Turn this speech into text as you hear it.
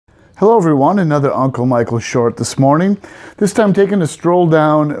Hello everyone, another Uncle Michael Short this morning. This time taking a stroll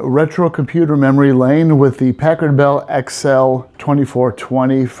down retro computer memory lane with the Packard Bell Axcel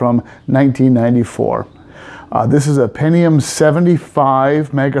 2420 from 1994. This is a Pentium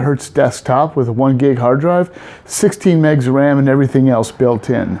 75 megahertz desktop with a 1 gig hard drive, 16 megs of RAM and everything else built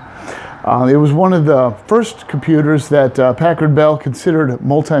in. It was one of the first computers that Packard Bell considered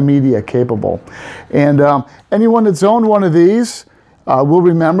multimedia capable. And anyone that's owned one of these will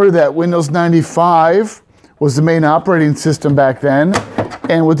remember that Windows 95 was the main operating system back then.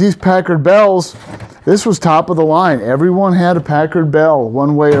 And with these Packard Bells, this was top of the line. Everyone had a Packard Bell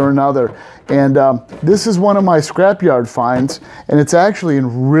one way or another. And this is one of my scrapyard finds, and it's actually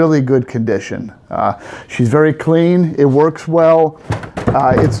in really good condition. She's very clean, it works well.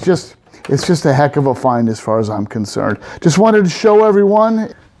 It's just a heck of a find as far as I'm concerned. Just wanted to show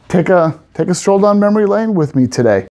everyone, take a stroll down memory lane with me today.